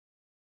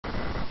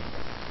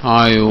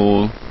Hi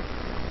all.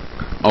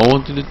 I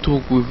wanted to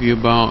talk with you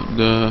about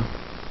the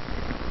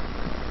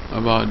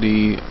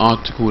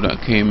article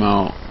that came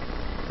out.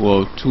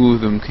 Well, two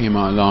of them came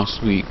out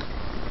last week.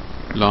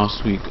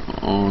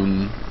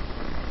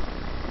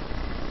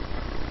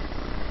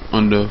 On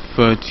the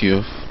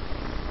 30th,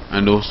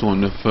 and also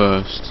on the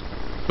first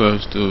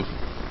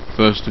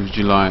of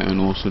July, and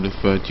also the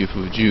 30th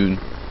of June.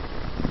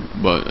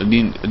 But I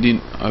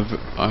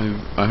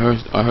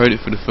heard it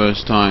for the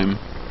first time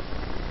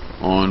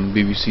on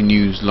BBC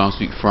News last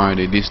week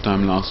Friday, this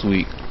time last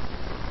week.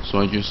 So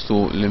I just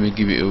thought, let me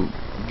give it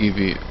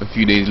a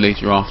few days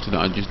later. After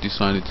that, I just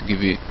decided to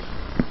give it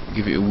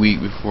a week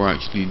before I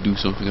actually do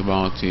something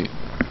about it.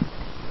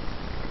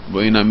 But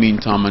in that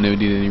meantime, I never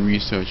did any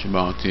research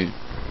about it.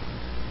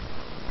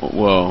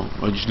 Well,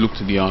 I just looked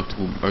at the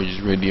article, I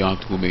just read the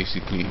article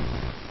basically.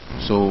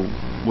 So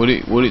what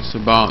it's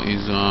about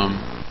is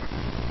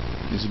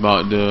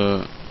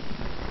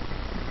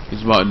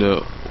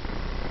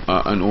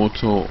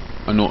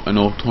an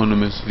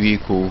autonomous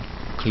vehicle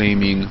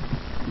claiming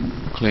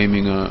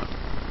a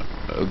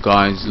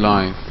guy's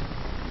life,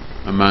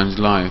 a man's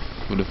life,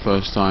 for the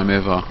first time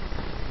ever.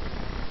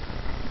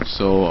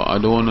 So I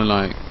don't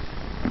wanna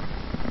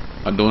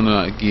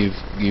give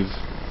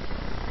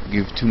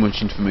too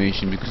much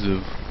information because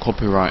of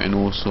copyright, and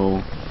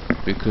also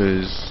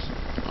because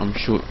I'm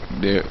sure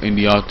they're in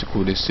the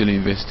article they're still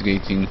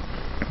investigating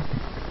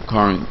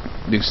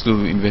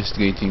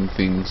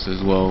things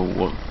as well,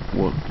 what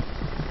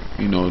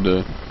you know,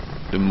 the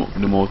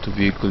motor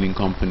vehicling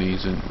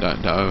companies and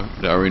that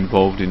are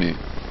involved in it.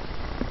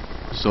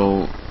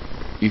 So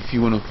if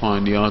you want to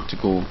find the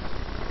article,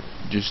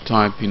 just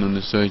type in on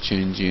the search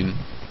engine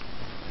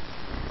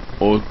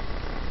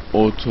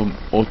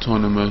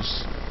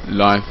autonomous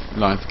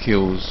life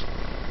kills,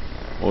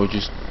 or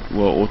just,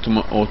 well,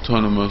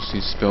 autonomous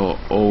is spelled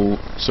AUTONOMOUS,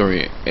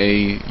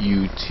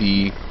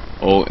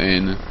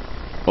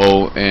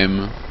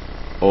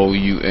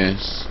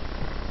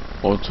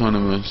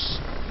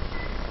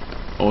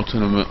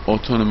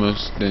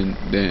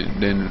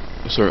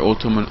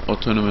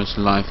 autonomous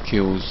life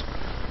kills,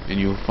 and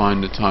you'll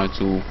find the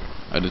title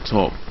at the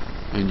top,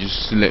 and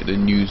just select the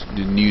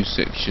news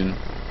section.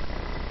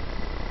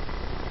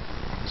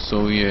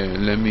 So yeah,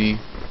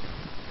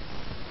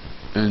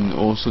 and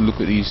also look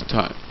at these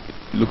titles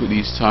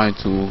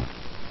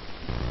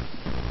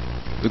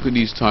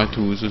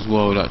as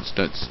well.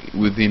 That's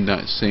within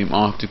that same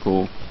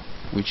article,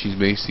 which is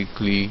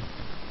basically,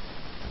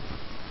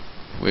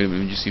 wait a minute,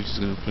 let me just see if it's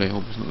gonna play. I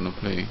hope it's not gonna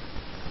play.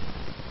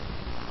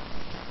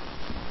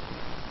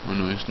 Oh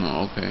no, it's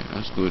not. Okay,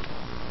 that's good.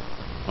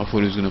 I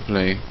thought it was gonna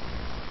play.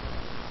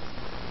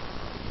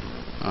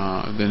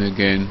 Then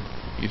again,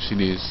 yes it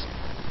is.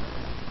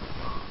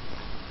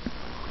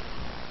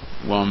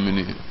 1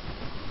 minute.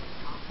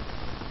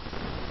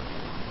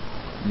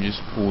 Let me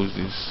just pause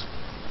this.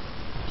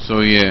 So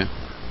yeah,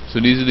 so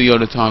these are the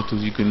other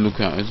titles you can look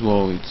at as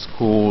well. It's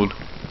called,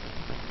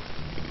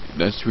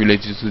 that's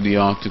related to the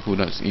article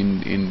that's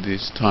in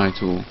this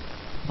title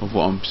of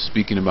what I'm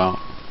speaking about.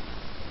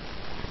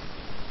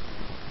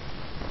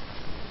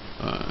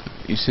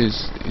 It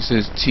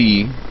says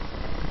T,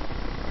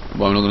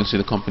 but I'm not going to say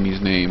the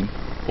company's name.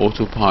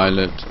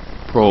 Autopilot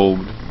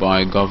probed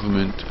by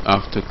government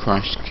after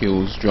crash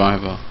kills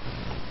driver.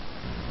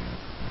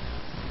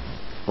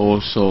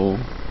 Also,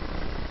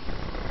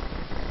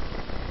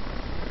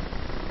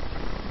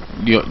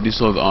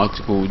 this other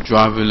article,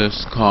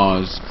 driverless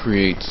cars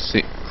create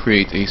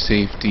a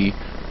safety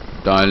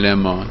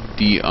dilemma,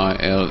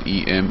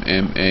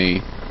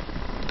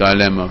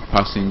 dilemma,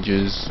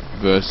 passengers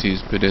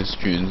versus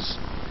pedestrians.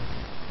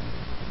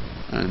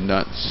 And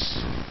that's,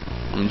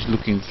 I'm just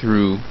looking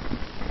through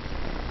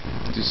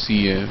to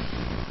see if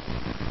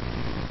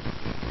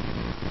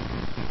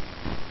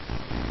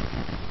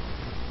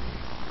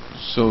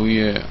so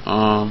yeah,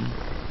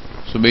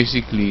 so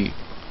basically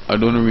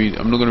I'm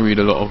not gonna read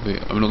a lot of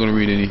it. I'm not gonna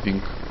read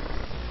anything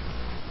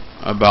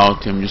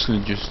about it. I'm just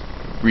gonna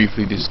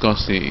briefly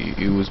discuss it.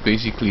 It was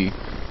basically,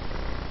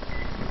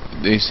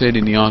 they said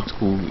in the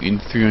article, in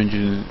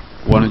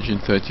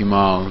 130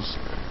 miles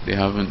they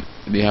haven't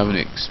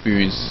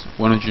experienced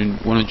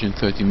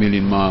 130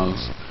 million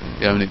miles,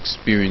 they haven't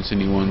experienced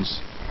anyone's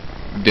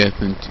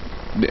death and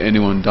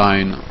anyone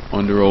dying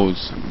on the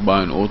roads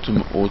by an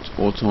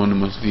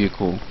autonomous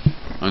vehicle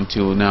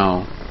until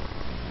now.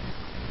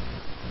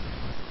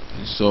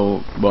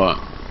 So, but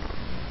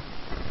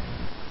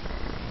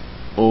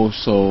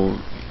also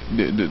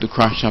the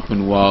crash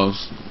happened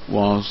whilst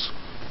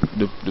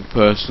the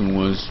person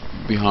was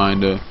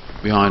behind a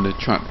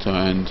tractor,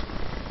 and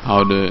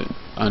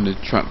the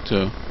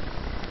tractor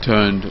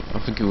turned, I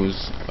think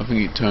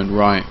it turned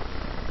right,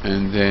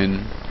 and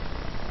then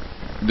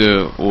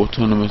the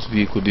autonomous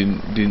vehicle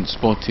didn't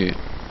spot it,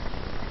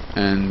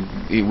 and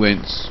it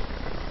went,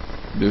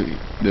 the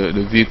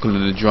vehicle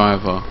and the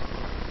driver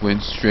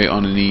went straight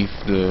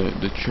underneath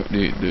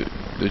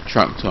the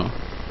tractor,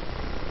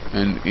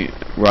 and it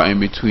right in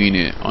between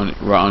it,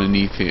 right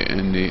underneath it,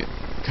 and they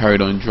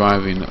carried on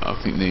driving. I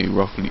think they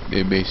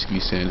basically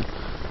said,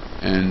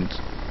 and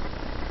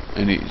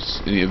it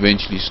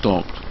eventually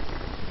stopped.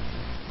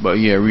 But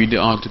yeah, read the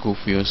article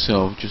for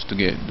yourself just to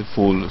get the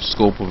full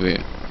scope of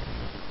it,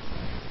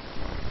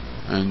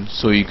 and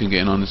so you can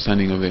get an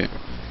understanding of it.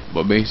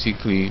 But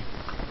basically,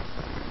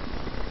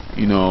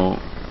 you know,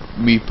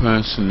 me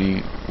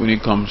personally, when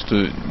it comes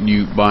to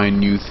buying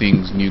new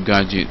things, new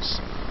gadgets,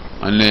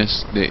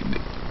 unless if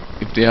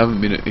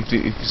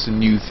it's a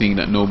new thing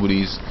that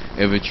nobody's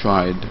ever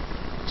tried,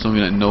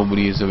 something that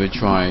nobody has ever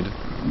tried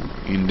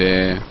in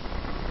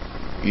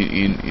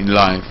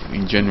life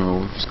in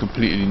general, if it's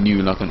completely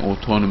new, like an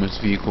autonomous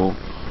vehicle,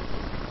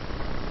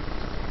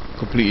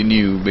 completely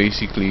new,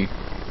 basically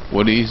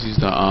what it is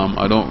that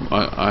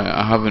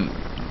I haven't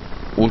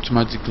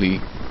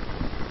automatically,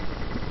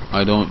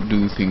 I don't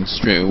do things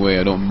straight away.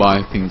 I don't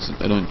buy things,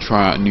 I don't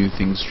try out new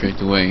things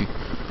straight away.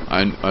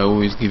 I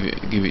always give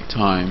it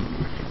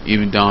time,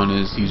 even down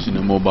as using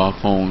a mobile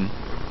phone.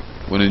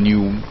 When a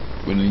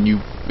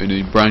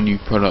brand new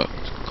product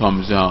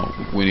comes out,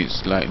 when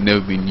it's like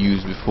never been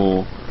used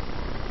before,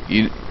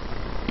 you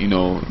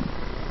know,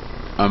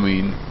 I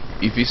mean,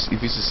 if it's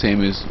the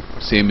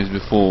same as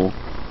before,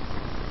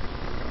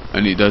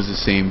 and it does the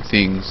same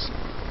things,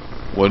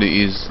 what it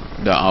is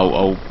that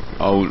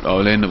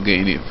I'll end up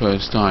getting it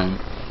first time.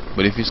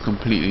 But if it's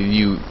completely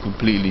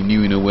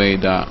new in a way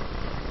that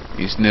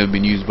it's never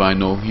been used by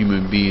no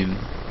human being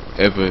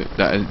ever,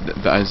 that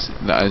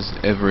has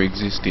ever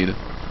existed,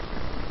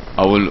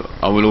 I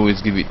will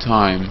always give it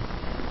time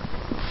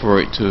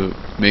for it to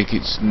make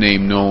its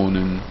name known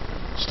and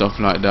stuff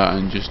like that,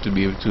 and just to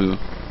be able to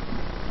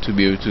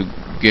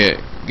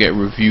get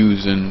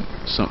reviews, and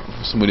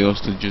for somebody else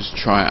to just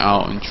try it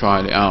out and try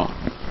it out.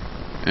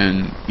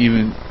 And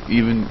even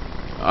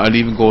I'd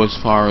even go as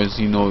far as,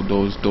 you know,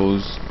 those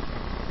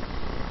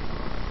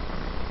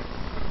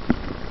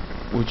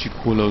what you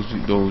call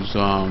those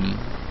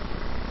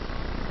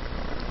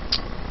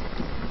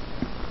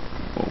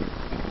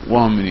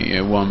 1 minute,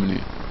 yeah, 1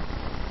 minute.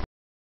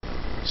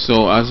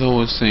 So as I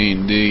was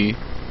saying,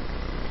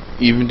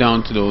 even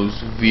down to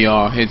those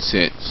VR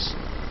headsets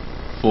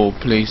for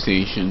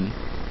PlayStation,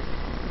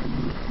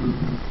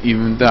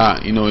 even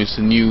that, you know, it's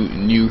a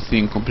new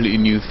thing, completely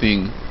new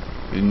thing,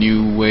 a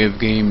new way of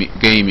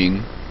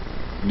gaming.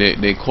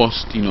 They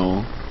cost, you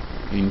know,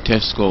 in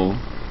Tesco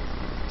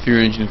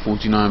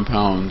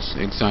 £349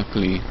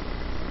 exactly,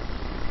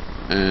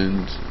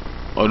 and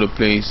other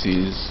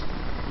places,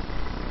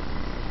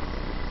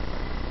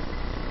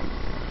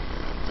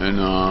 and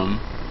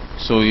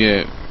so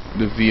yeah,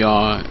 the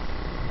VR,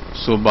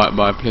 so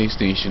by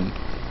PlayStation,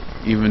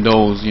 even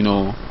those, you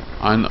know,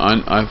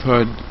 I've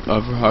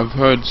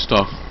heard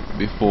stuff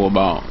before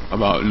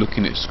about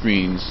looking at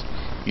screens,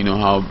 you know,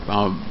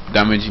 how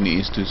damaging it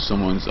is to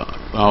someone's,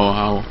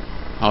 how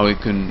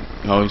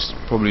it's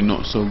probably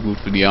not so good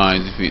for the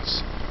eyes if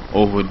it's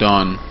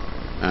overdone.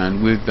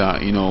 And with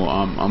that, you know,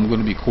 I'm going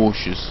to be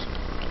cautious,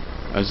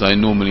 as I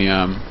normally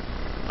am.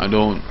 I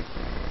don't,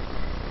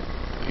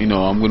 you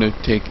know, I'm going to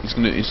take, it's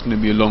going to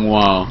be a long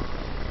while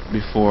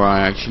before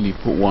I actually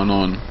put one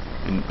on,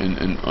 and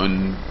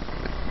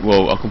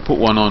well, I can put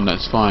one on,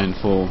 that's fine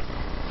for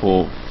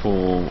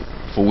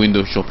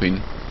window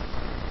shopping,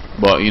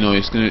 but you know,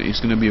 it's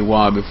gonna be a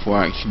while before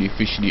I actually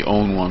officially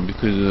own one,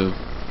 because of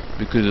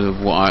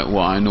what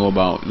I know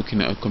about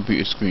looking at a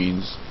computer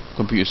screen.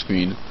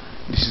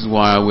 This is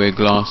why I wear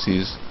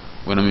glasses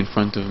when I'm in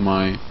front of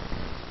my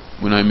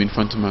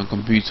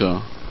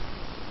computer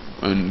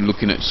and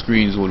looking at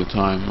screens all the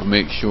time. I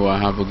make sure I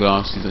have the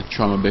glasses. I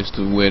try my best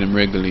to wear them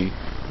regularly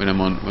when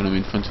I'm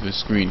in front of a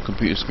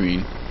computer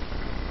screen.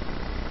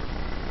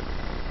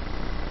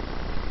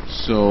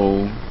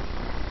 So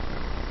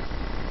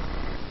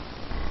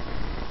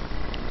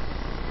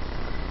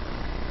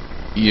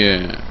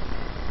yeah,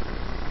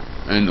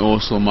 and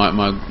also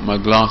my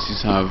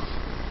glasses have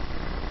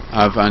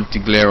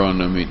anti-glare on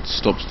them. It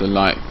stops the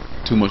light,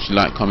 too much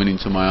light coming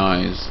into my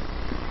eyes.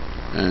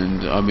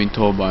 And I've been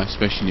told by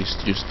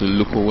specialists just to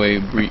look away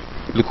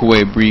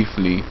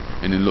briefly,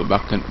 and then look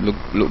back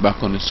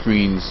on the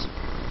screen,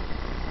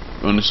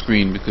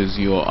 because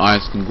your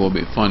eyes can go a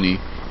bit funny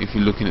if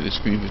you're looking at the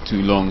screen for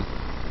too long.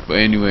 But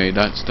anyway,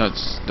 that's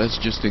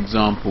just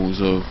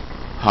examples of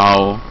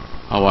how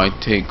I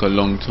take a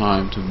long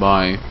time to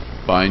buy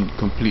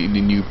completely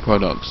new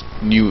products,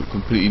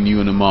 completely new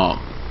in the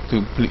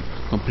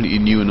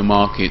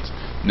market,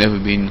 never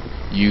been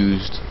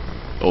used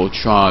or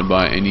tried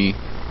by any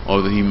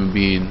other human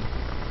being.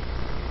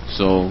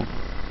 So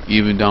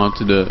even down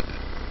to the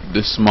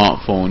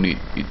smartphone,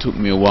 it took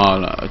me a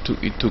while.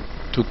 It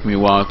took me a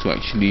while to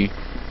actually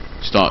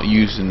start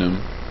using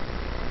them,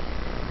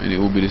 and it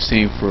will be the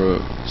same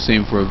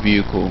for a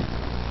vehicle,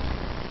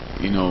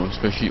 you know,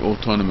 especially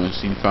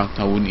autonomous. In fact,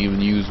 I wouldn't even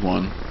use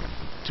one,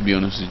 to be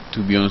honest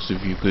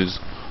with you, because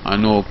I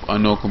know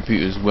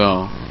computers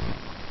well.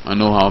 I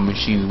know how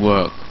machines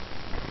work,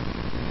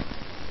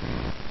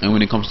 and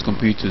when it comes to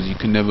computers, you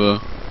can never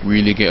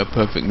really get a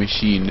perfect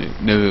machine,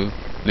 never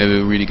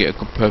really get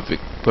a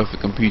perfect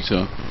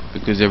computer,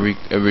 because every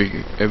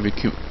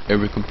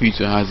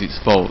computer has its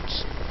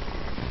faults.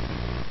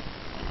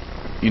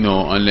 you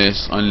know,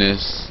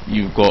 unless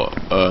you've got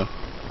a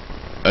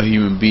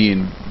human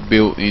being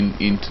built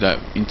into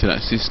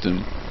that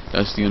system.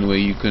 That's the only way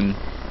you can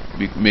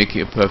make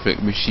it a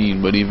perfect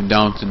machine. But even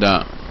down to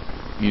that,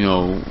 you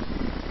know,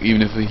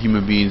 even if a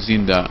human being's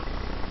in that,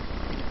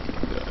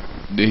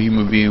 the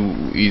human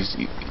being is,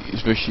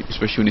 especially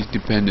when it's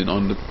dependent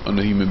on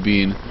the human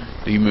being,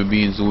 the human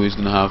being's always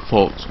going to have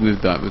faults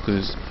with that,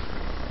 because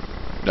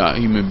that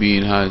human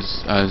being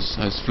has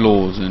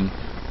flaws and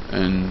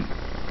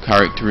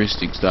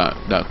characteristics that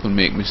can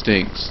make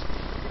mistakes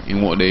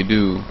in what they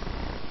do.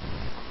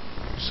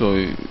 So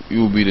it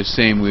will be the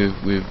same with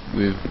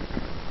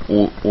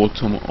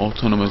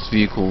autonomous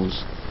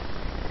vehicles.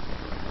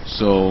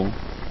 So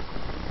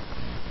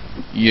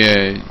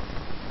yeah,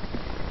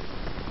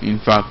 in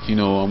fact, you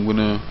know, I'm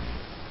gonna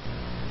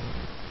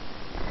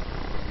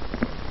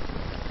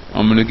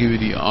give you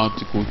the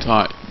article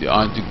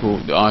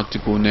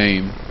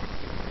name.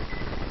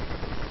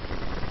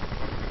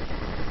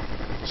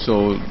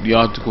 So the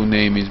article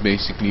name is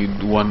basically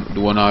the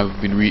one I've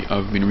been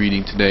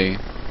reading today,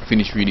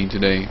 finished reading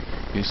today.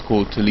 It's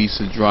called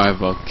 "Talisa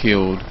driver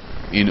killed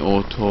in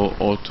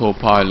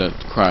autopilot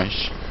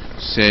crash,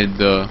 said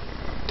the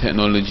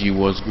technology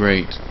was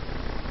great."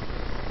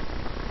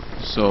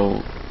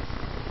 So,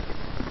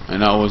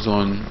 and that was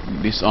on,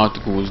 this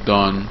article was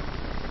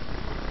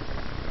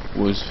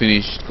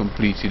finished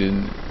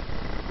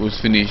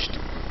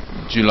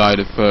July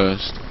the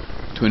 1st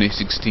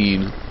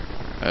 2016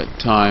 at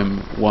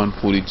time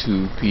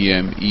 1:42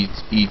 PM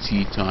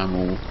ET time,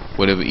 or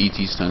whatever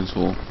ET stands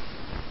for.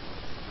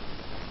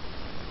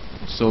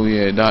 So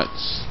yeah,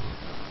 that's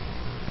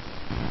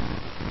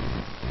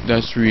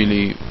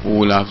really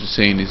all I have to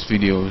say in this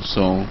video.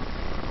 So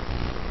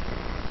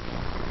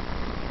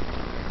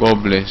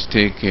God bless,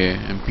 take care,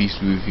 and peace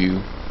be with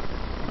you.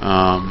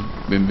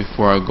 Then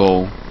before I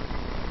go,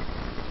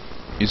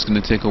 it's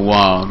gonna take a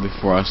while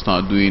before I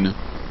start doing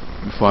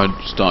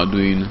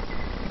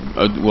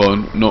well,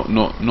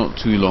 not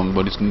too long,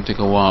 but it's gonna take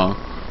a while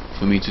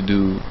for me to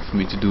do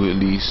at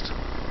least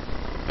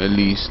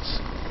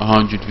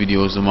 100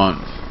 videos a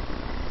month.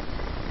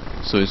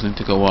 So it's gonna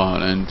take a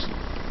while, and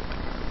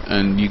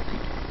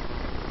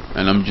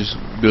I'm just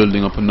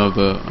building up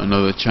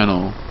another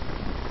channel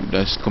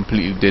that's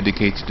completely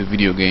dedicated to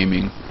video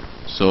gaming.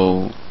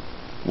 So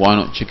why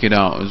not check it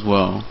out as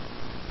well?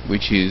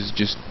 Which is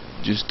just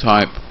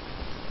type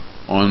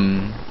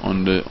on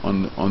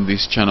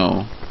this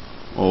channel,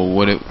 or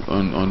whatever,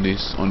 on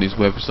this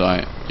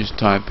website, just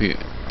type it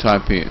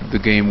The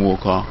Game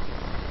Walker,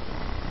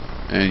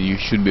 and you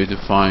should be able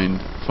to find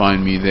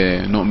me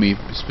there. Not me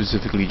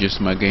specifically,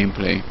 just my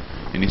gameplay,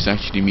 and it's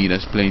actually me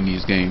that's playing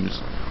these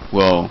games.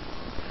 Well,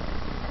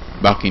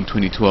 back in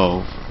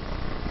 2012,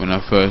 when I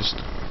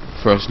first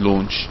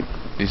launched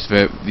this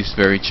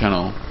very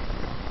channel,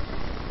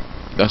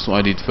 that's what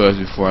I did first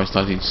before I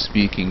started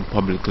speaking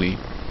publicly.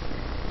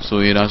 So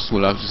yeah, that's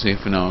all I have to say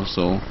for now.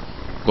 So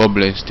God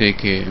bless, take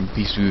care, and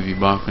peace be with you.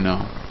 Bye for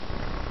now.